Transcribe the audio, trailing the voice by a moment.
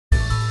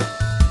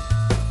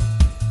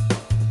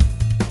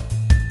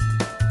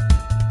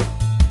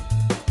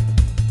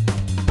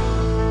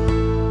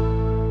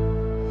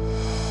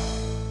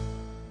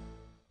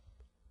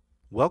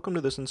Welcome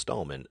to this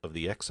installment of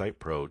the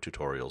XSitePro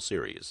tutorial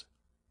series.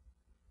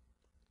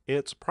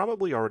 It's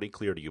probably already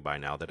clear to you by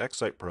now that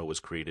XSitePro was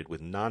created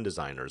with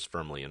non-designers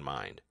firmly in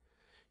mind.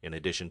 In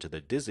addition to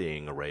the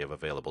dizzying array of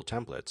available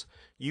templates,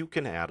 you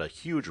can add a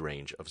huge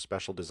range of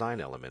special design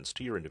elements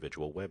to your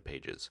individual web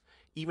pages,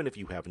 even if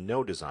you have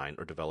no design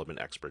or development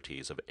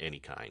expertise of any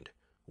kind.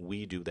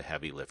 We do the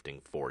heavy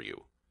lifting for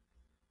you.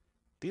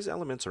 These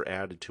elements are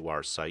added to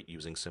our site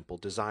using simple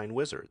design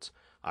wizards,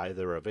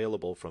 either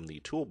available from the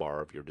toolbar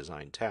of your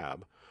Design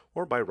tab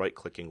or by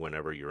right-clicking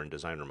whenever you're in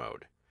designer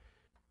mode.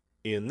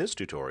 In this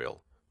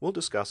tutorial, we'll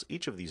discuss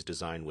each of these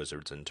design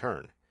wizards in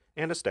turn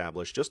and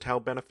establish just how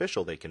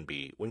beneficial they can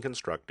be when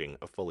constructing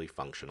a fully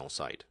functional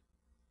site.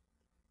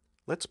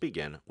 Let's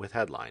begin with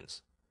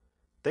headlines.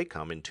 They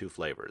come in two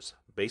flavors,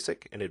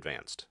 Basic and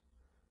Advanced.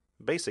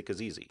 Basic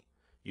is easy.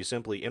 You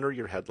simply enter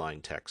your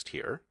headline text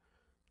here,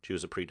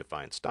 choose a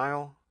predefined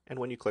style, and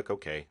when you click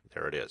OK,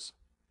 there it is.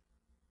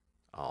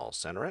 I'll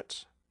center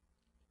it,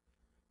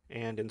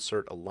 and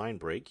insert a line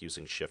break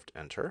using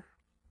Shift-Enter,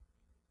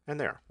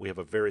 and there, we have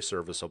a very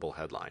serviceable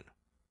headline.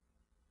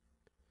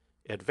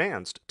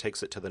 Advanced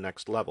takes it to the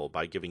next level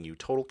by giving you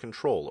total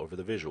control over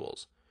the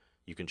visuals.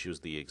 You can choose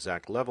the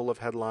exact level of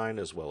headline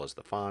as well as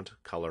the font,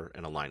 color,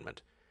 and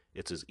alignment.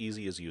 It's as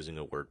easy as using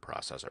a word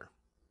processor.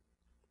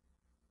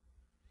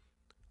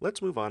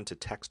 Let's move on to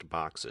text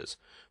boxes,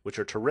 which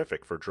are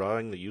terrific for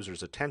drawing the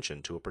user's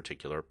attention to a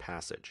particular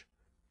passage.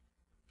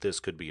 This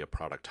could be a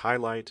product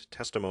highlight,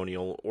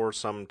 testimonial, or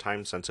some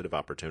time-sensitive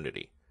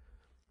opportunity.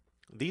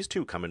 These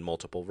two come in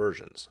multiple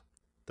versions.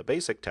 The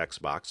basic text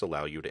box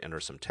allows you to enter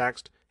some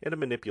text and to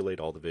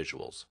manipulate all the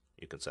visuals.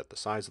 You can set the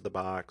size of the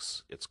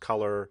box, its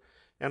color,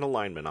 and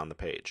alignment on the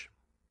page.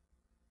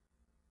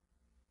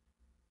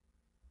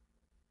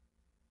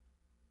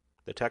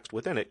 The text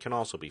within it can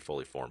also be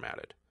fully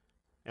formatted.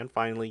 And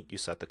finally, you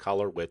set the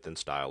color, width, and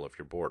style of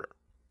your border.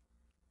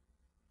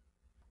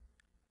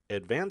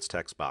 Advanced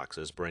text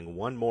boxes bring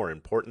one more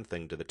important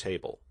thing to the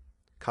table: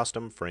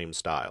 custom frame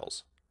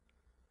styles.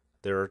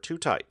 There are two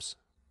types: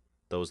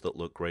 those that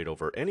look great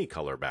over any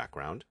color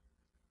background,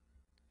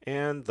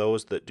 and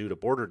those that, due to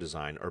border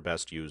design, are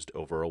best used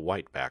over a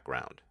white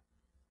background.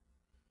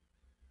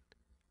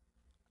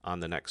 On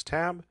the next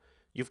tab,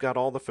 you've got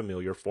all the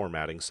familiar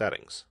formatting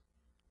settings.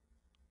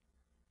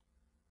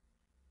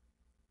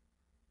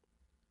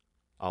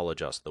 I'll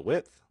adjust the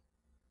width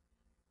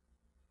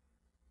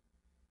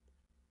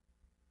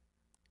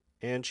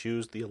and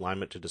choose the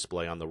alignment to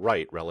display on the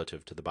right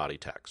relative to the body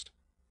text.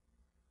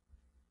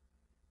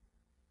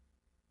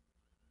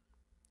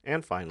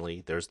 And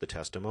finally, there's the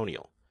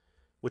testimonial,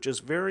 which is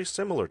very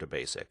similar to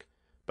Basic,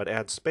 but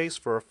adds space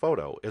for a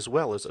photo as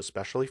well as a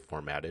specially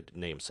formatted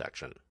name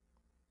section.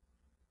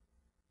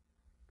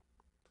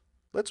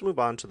 Let's move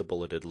on to the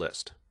bulleted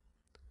list.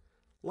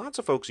 Lots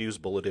of folks use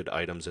bulleted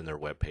items in their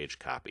web page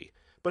copy,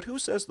 but who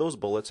says those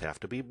bullets have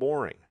to be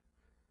boring?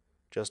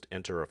 Just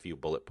enter a few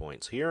bullet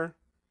points here,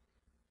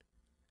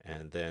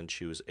 and then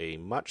choose a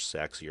much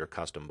sexier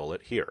custom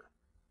bullet here.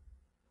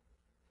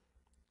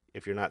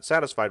 If you're not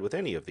satisfied with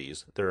any of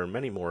these, there are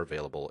many more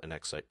available in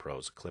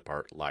XSitePro's clip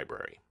art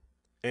library.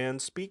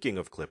 And speaking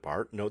of clip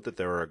art, note that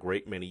there are a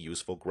great many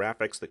useful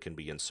graphics that can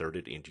be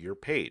inserted into your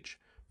page.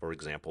 For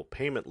example,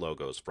 payment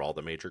logos for all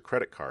the major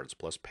credit cards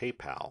plus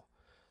PayPal,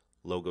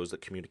 logos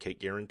that communicate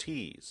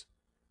guarantees,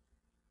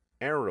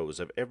 arrows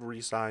of every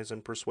size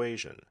and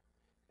persuasion,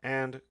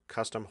 and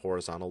custom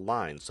horizontal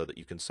lines so that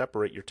you can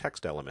separate your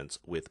text elements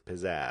with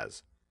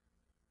pizzazz.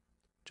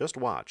 Just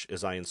watch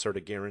as I insert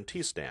a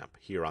guarantee stamp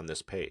here on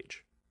this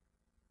page.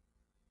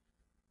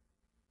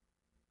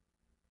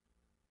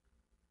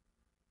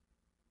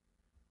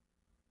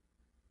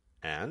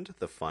 And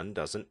the fun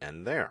doesn't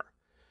end there.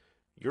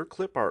 Your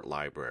clip art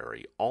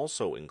library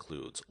also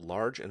includes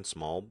large and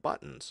small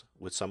buttons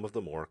with some of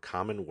the more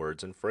common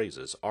words and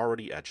phrases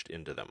already etched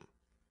into them.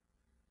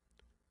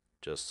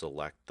 Just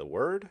select the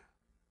word,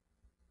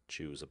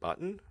 choose a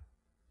button.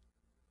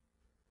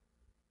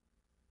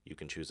 You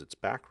can choose its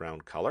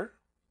background color,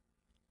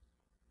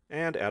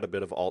 and add a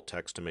bit of alt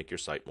text to make your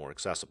site more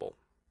accessible.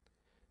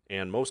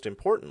 And most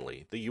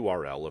importantly, the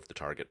URL of the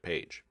target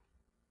page.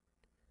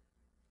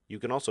 You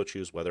can also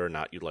choose whether or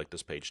not you'd like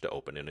this page to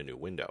open in a new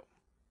window.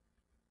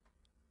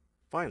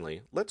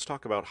 Finally, let's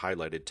talk about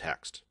highlighted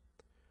text.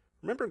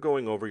 Remember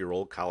going over your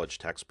old college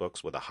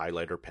textbooks with a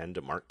highlighter pen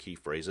to mark key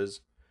phrases?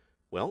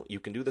 Well, you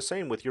can do the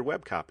same with your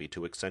web copy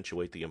to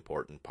accentuate the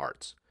important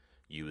parts.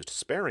 Used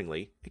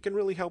sparingly, it can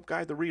really help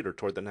guide the reader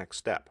toward the next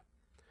step.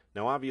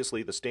 Now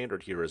obviously the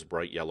standard here is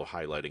bright yellow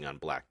highlighting on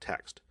black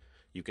text.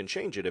 You can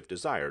change it if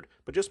desired,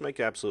 but just make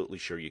absolutely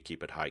sure you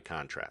keep it high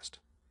contrast.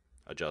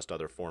 Adjust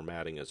other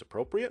formatting as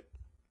appropriate,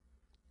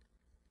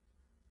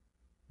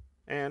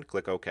 and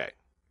click OK.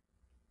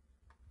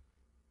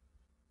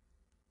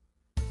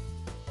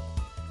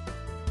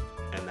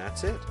 And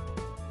that's it.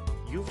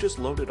 You've just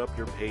loaded up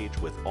your page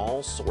with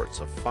all sorts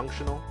of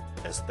functional,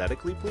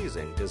 aesthetically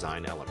pleasing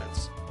design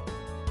elements.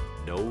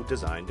 No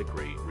design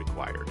degree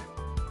required.